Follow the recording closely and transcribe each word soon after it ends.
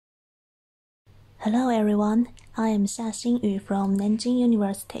Hello everyone, I am Xinyu Xia from Nanjing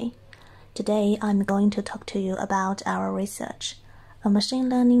University. Today I'm going to talk to you about our research, a machine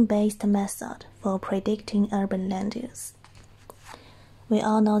learning-based method for predicting urban land use. We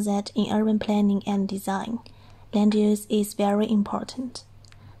all know that in urban planning and design, land use is very important.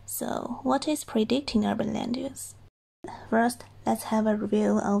 So, what is predicting urban land use? First, let's have a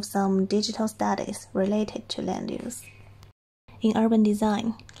review of some digital studies related to land use. In urban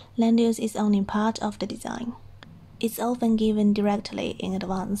design, land use is only part of the design. It's often given directly in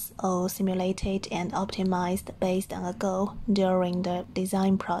advance or simulated and optimized based on a goal during the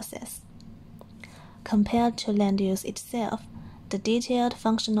design process. Compared to land use itself, the detailed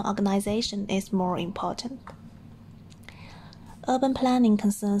functional organization is more important. Urban planning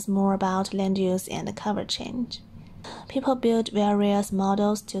concerns more about land use and cover change. People build various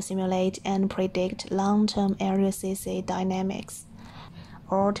models to simulate and predict long-term area CC dynamics,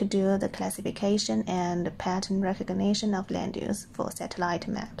 or to do the classification and pattern recognition of land use for satellite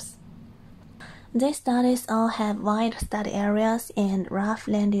maps. These studies all have wide study areas and rough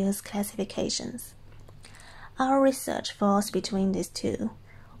land use classifications. Our research falls between these two.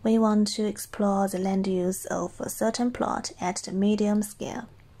 We want to explore the land use of a certain plot at the medium scale.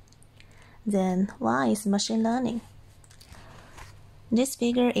 Then, why is machine learning? This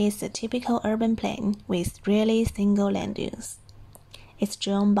figure is a typical urban plane with really single land use. It's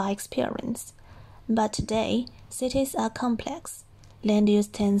drawn by experience. But today, cities are complex. Land use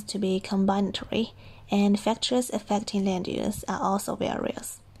tends to be combinatory, and factors affecting land use are also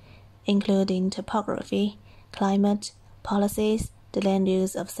various, including topography, climate, policies, the land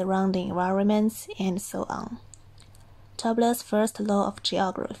use of surrounding environments, and so on. Tobler's first law of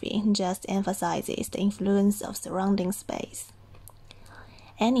geography just emphasizes the influence of surrounding space.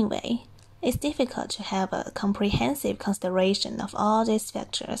 Anyway, it's difficult to have a comprehensive consideration of all these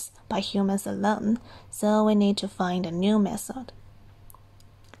factors by humans alone, so we need to find a new method.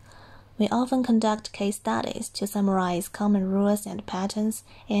 We often conduct case studies to summarize common rules and patterns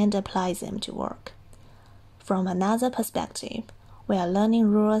and apply them to work. From another perspective, we are learning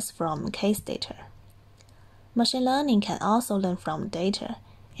rules from case data. Machine learning can also learn from data,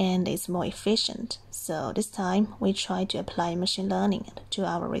 and is more efficient, so this time we try to apply machine learning to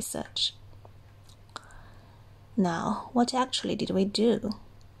our research. Now, what actually did we do?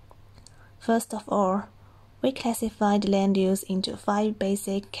 First of all, we classified land use into 5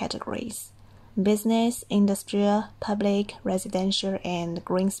 basic categories: business, industrial, public, residential, and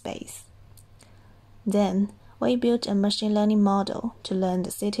green space. Then, we built a machine learning model to learn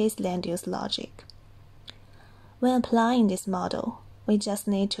the city's land use logic. When applying this model, we just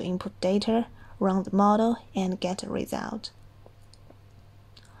need to input data, run the model, and get a result.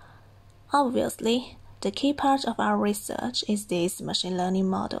 Obviously, the key part of our research is this machine learning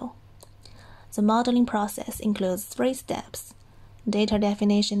model. The modeling process includes 3 steps: data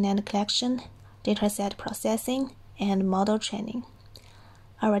definition and collection, dataset processing, and model training.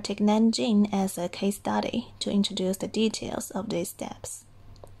 I will take Nanjing as a case study to introduce the details of these steps.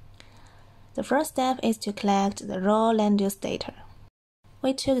 The first step is to collect the raw land use data.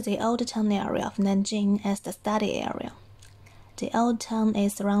 We took the old town area of Nanjing as the study area. The old town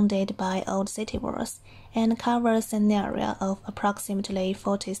is surrounded by old city walls and covers an area of approximately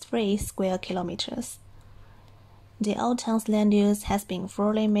 43 square kilometers. The old town's land use has been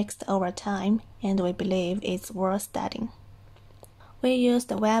fully mixed over time, and we believe it's worth studying. We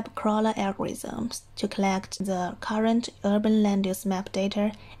used web crawler algorithms to collect the current urban land use map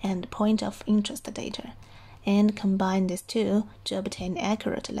data and point of interest data, and combine these two to obtain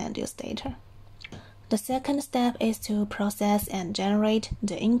accurate land use data. The second step is to process and generate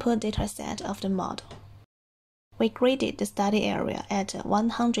the input dataset of the model. We graded the study area at a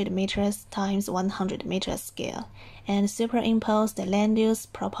 100 meters times 100 meters scale and superimposed the land use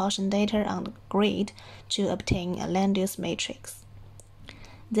proportion data on the grid to obtain a land use matrix.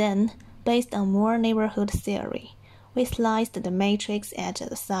 Then, based on more neighborhood theory, we sliced the matrix at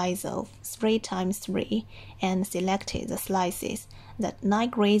the size of 3 times 3 and selected the slices that 9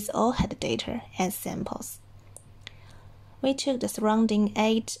 grids all had data as samples. We took the surrounding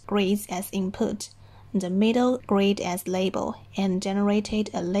 8 grids as input, the middle grid as label, and generated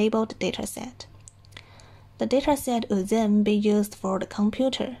a labeled dataset. The dataset would then be used for the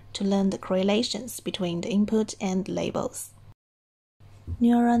computer to learn the correlations between the input and labels.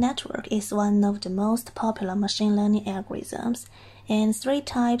 Neural network is one of the most popular machine learning algorithms, and 3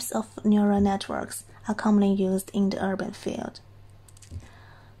 types of neural networks are commonly used in the urban field.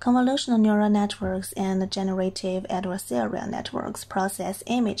 Convolutional neural networks and generative adversarial networks process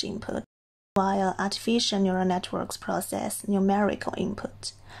image input, while artificial neural networks process numerical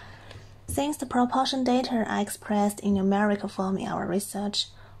input. Since the proportion data are expressed in numerical form in our research,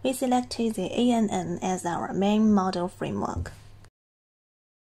 we selected the ANN as our main model framework.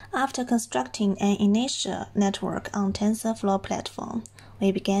 After constructing an initial network on TensorFlow platform,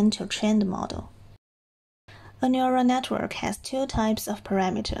 we began to train the model. A neural network has two types of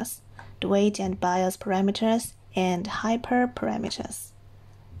parameters, the weight and bias parameters and hyperparameters.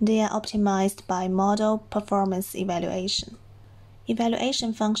 They are optimized by model performance evaluation.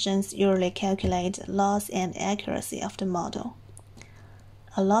 Evaluation functions usually calculate the loss and accuracy of the model.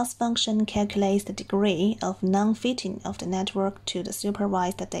 A loss function calculates the degree of non-fitting of the network to the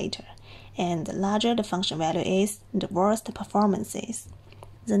supervised data, and the larger the function value is, the worse the performance is.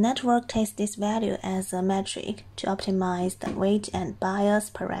 The network takes this value as a metric to optimize the weight and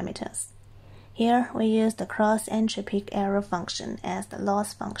bias parameters. Here, we use the cross-entry peak error function as the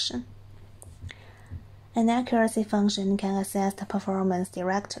loss function. An accuracy function can assess the performance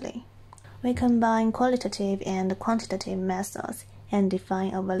directly. We combine qualitative and quantitative methods and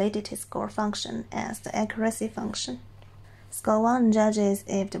define a validity score function as the accuracy function. Score 1 judges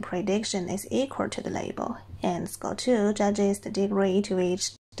if the prediction is equal to the label, and Score 2 judges the degree to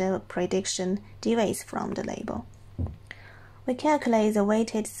which the prediction deviates from the label. We calculate the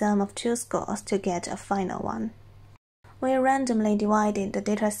weighted sum of two scores to get a final one. We randomly divided the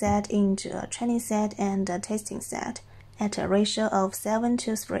dataset into a training set and a testing set at a ratio of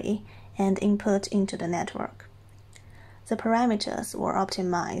 7:3 and input into the network. The parameters were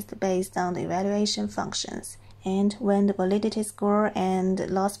optimized based on the evaluation functions, and when the validity score and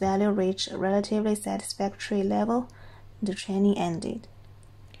loss value reached a relatively satisfactory level, the training ended.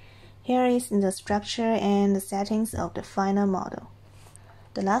 Here is the structure and the settings of the final model.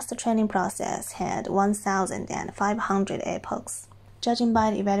 The last training process had 1,500 epochs. Judging by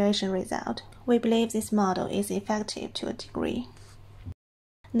the evaluation result, we believe this model is effective to a degree.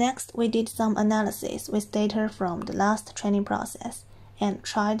 Next, we did some analysis with data from the last training process and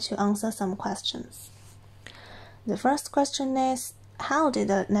tried to answer some questions. The first question is, how did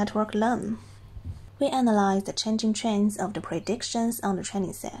the network learn? We analyzed the changing trends of the predictions on the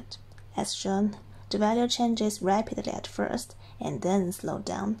training set. As shown, the value changes rapidly at first and then slow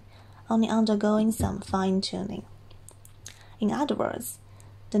down, only undergoing some fine-tuning. In other words,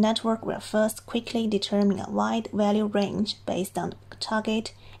 the network will first quickly determine a wide value range based on the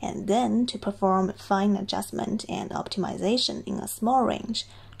target and then to perform fine adjustment and optimization in a small range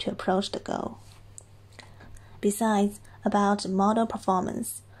to approach the goal. Besides, about model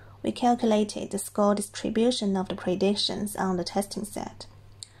performance, we calculated the score distribution of the predictions on the testing set.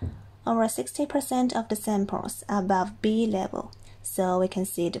 Over 60% of the samples are above B level, so we can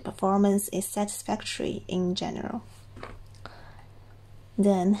see the performance is satisfactory in general.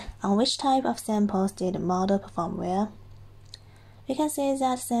 Then, on which type of samples did the model perform well? We can see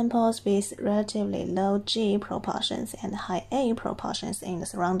that samples with relatively low G proportions and high A proportions in the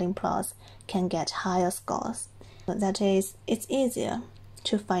surrounding plots can get higher scores. That is, it's easier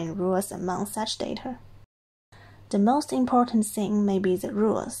to find rules among such data. The most important thing may be the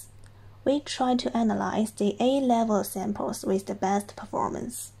rules. We try to analyze the A-level samples with the best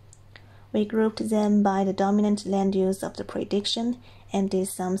performance. We grouped them by the dominant land use of the prediction and did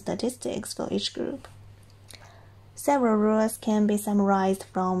some statistics for each group. Several rules can be summarized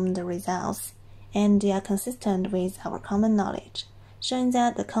from the results, and they are consistent with our common knowledge, showing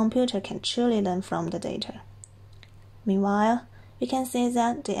that the computer can truly learn from the data. Meanwhile, we can see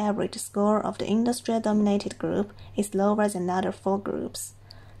that the average score of the industry-dominated group is lower than other four groups.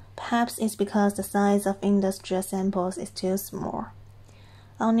 Perhaps it's because the size of industrial samples is too small.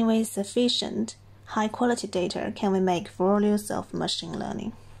 Only with sufficient, high-quality data can we make full use of machine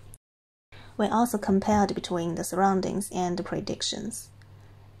learning. We also compared between the surroundings and the predictions.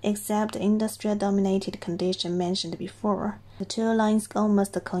 Except the industrial-dominated condition mentioned before, the two lines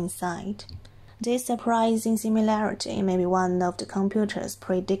almost coincide. This surprising similarity may be one of the computer's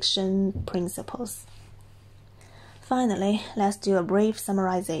prediction principles. Finally, let's do a brief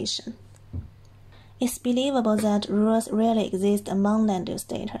summarization. It's believable that rules really exist among land use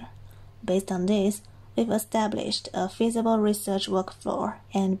data. Based on this, we've established a feasible research workflow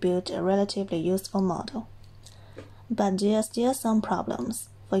and built a relatively useful model. But there are still some problems.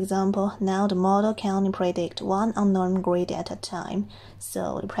 For example, now the model can only predict one unknown grid at a time,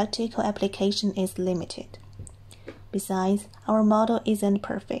 so the practical application is limited. Besides, our model isn't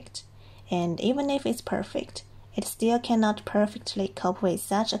perfect, and even if it's perfect, it still cannot perfectly cope with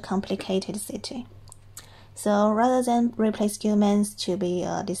such a complicated city. So rather than replace humans to be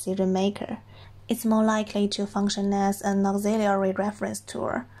a decision maker, it's more likely to function as an auxiliary reference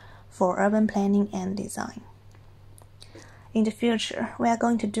tool for urban planning and design. In the future, we are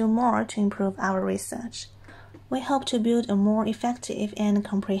going to do more to improve our research. We hope to build a more effective and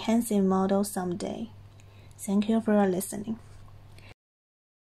comprehensive model someday. Thank you for your listening.